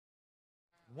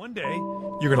One day,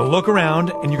 you're going to look around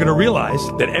and you're going to realize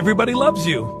that everybody loves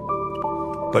you,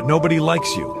 but nobody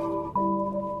likes you.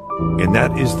 And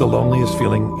that is the loneliest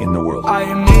feeling in the world. I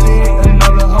admit it,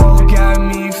 another hoe got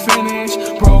me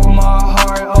finished. Broke my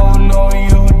heart, oh no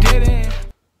you didn't.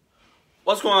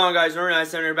 What's going on, guys? Very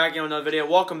nice here back in another video.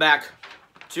 Welcome back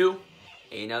to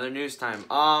another news time.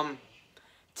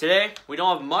 Today we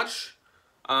don't have much.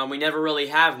 We never really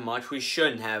have much. We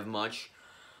shouldn't have much.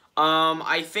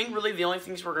 I think really the only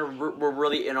things we're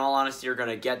really, in all honesty, are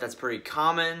gonna get that's pretty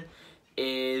common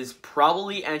is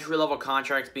probably entry-level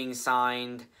contracts being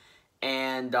signed,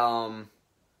 and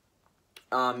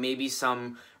maybe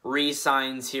some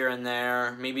re-signs here and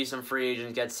there. Maybe some free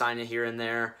agents get signed here and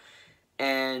there,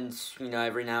 and you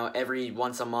know, every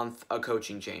once a month a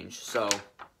coaching change. So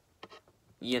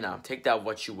you know, take that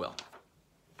what you will.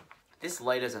 This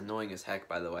light is annoying as heck,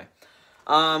 by the way.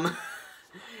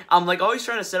 I'm like always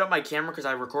trying to set up my camera because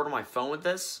I record on my phone with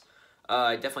this.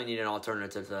 I definitely need an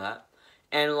alternative to that.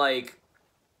 And like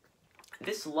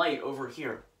this light over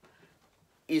here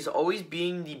is always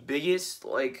being the biggest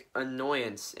like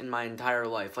annoyance in my entire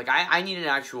life. Like I need an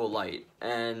actual light,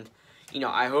 and you know,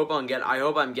 I hope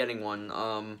I'm getting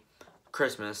one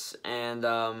Christmas, and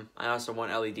I also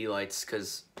want LED lights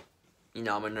because you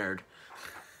know I'm a nerd.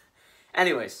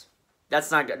 Anyways,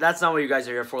 that's not what you guys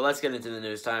are here for. Let's get into the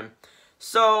news time.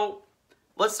 So,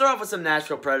 let's start off with some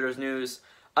Nashville Predators news.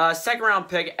 Second round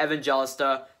pick,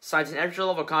 Evangelista, signs an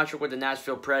entry-level contract with the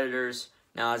Nashville Predators.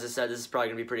 Now, as I said, this is probably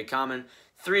going to be pretty common.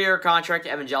 3-year contract,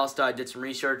 Evangelista. I did some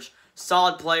research.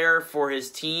 Solid player for his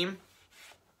team.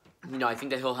 You know, I think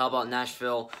that he'll help out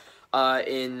Nashville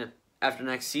after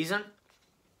next season.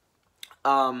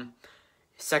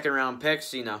 Second round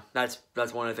picks, you know, that's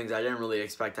one of the things I didn't really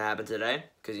expect to happen today.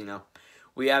 Because, you know,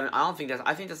 I think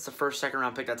that's the first second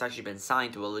round pick that's actually been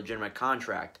signed to a legitimate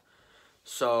contract.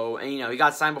 So, and you know, he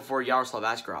got signed before Yaroslav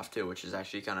Askarov too, which is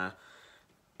actually kind of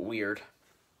weird.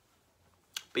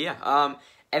 But yeah,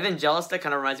 Evangelista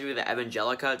kind of reminds me of the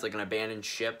Evangelica. It's like an abandoned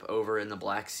ship over in the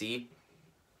Black Sea.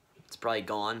 It's probably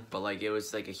gone, but like it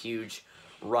was like a huge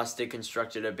rusted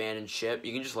constructed abandoned ship.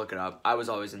 You can just look it up. I was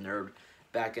always a nerd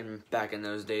back in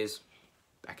those days.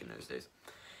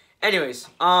 Anyways,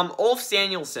 Ulf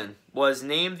Samuelsson was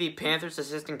named the Panthers'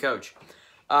 assistant coach.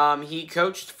 He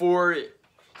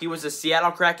was a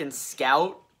Seattle Kraken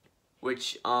scout,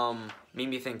 which made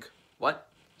me think, what?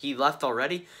 He left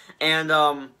already?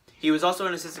 And he was also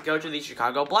an assistant coach of the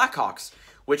Chicago Blackhawks,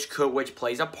 which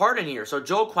plays a part in here. So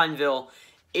Joel Quenneville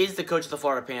is the coach of the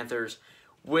Florida Panthers.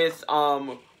 With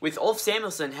Ulf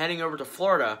Samuelsson heading over to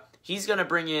Florida, he's gonna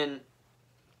bring in,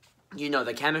 you know,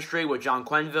 the chemistry with John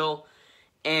Quenneville.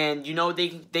 And, you know, they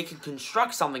can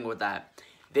construct something with that.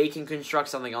 They can construct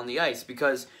something on the ice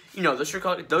because, you know, those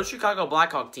Chicago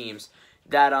Blackhawk teams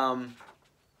that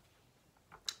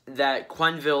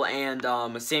Quenneville and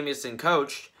Samuelsson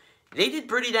coached, they did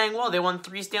pretty dang well. They won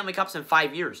 3 Stanley Cups in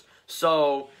 5 years.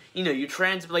 So, you know, you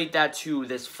translate that to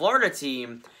this Florida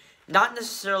team, not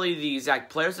necessarily the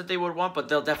exact players that they would want, but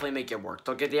they'll definitely make it work.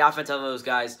 They'll get the offense out of those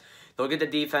guys. They'll get the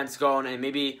defense going, and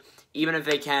maybe, even if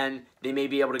they can, they may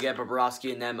be able to get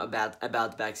Bobrovsky and them about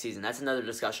the back season. That's another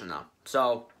discussion, though.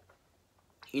 So,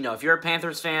 you know, if you're a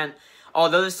Panthers fan,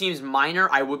 although this seems minor,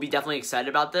 I would be definitely excited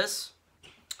about this.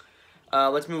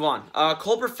 Let's move on.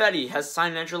 Cole Perfetti has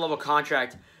signed an entry-level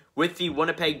contract with the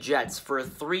Winnipeg Jets for a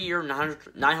 3-year,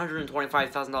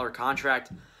 $925,000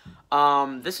 contract.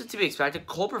 This is to be expected.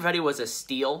 Cole Perfetti was a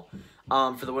steal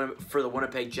for the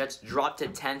Winnipeg Jets, dropped to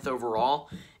 10th overall.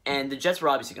 And the Jets were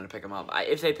obviously going to pick him up.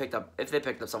 If they picked up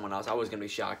someone else, I was going to be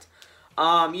shocked.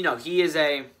 You know, he is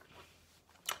a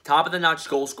top-of-the-notch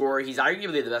goal scorer. He's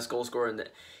arguably the best goal scorer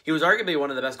he was arguably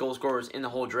one of the best goal scorers in the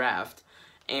whole draft.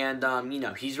 And you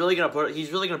know, he's really going to put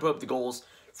up the goals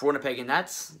for Winnipeg, and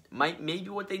that's maybe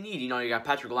what they need. You know, you got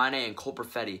Patrick Laine and Cole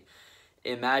Perfetti.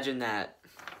 Imagine that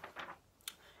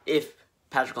if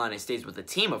Patrick Laine stays with the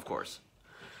team, of course.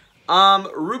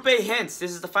 Roope Hintz.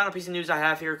 This is the final piece of news I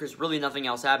have here because really nothing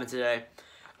else happened today.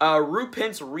 Roope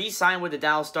Hintz re-signed with the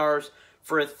Dallas Stars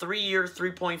for a 3-year,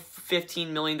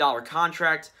 $3.15 million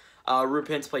contract. Roope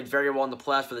Hintz played very well in the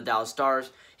playoffs for the Dallas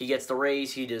Stars. He gets the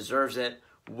raise. He deserves it.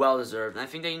 Well deserved. And I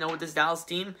think that, you know, with this Dallas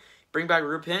team, bring back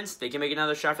Roope Hintz, they can make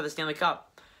another shot for the Stanley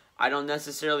Cup. I don't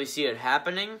necessarily see it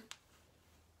happening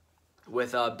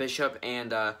with Bishop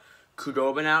and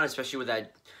Khudobin out, especially with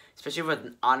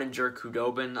Ottinger,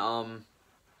 Khudobin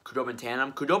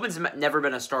tandem. Khudobin's never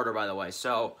been a starter, by the way,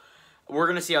 so we're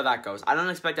gonna see how that goes. I don't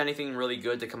expect anything really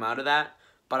good to come out of that,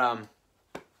 but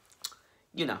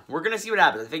you know, we're gonna see what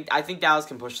happens. I think Dallas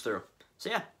can push through. So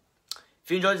yeah,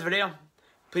 if you enjoyed this video,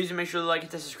 please do make sure to like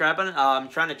and subscribe button. I'm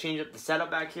trying to change up the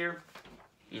setup back here.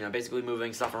 You know, basically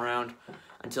moving stuff around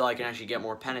until I can actually get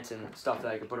more pennants and stuff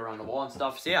that I can put around the wall and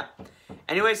stuff. So yeah.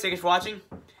 Anyways, thank you for watching.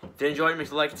 If you enjoyed, make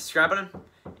sure to like and subscribe button.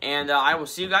 And I will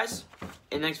see you guys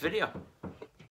in the next video.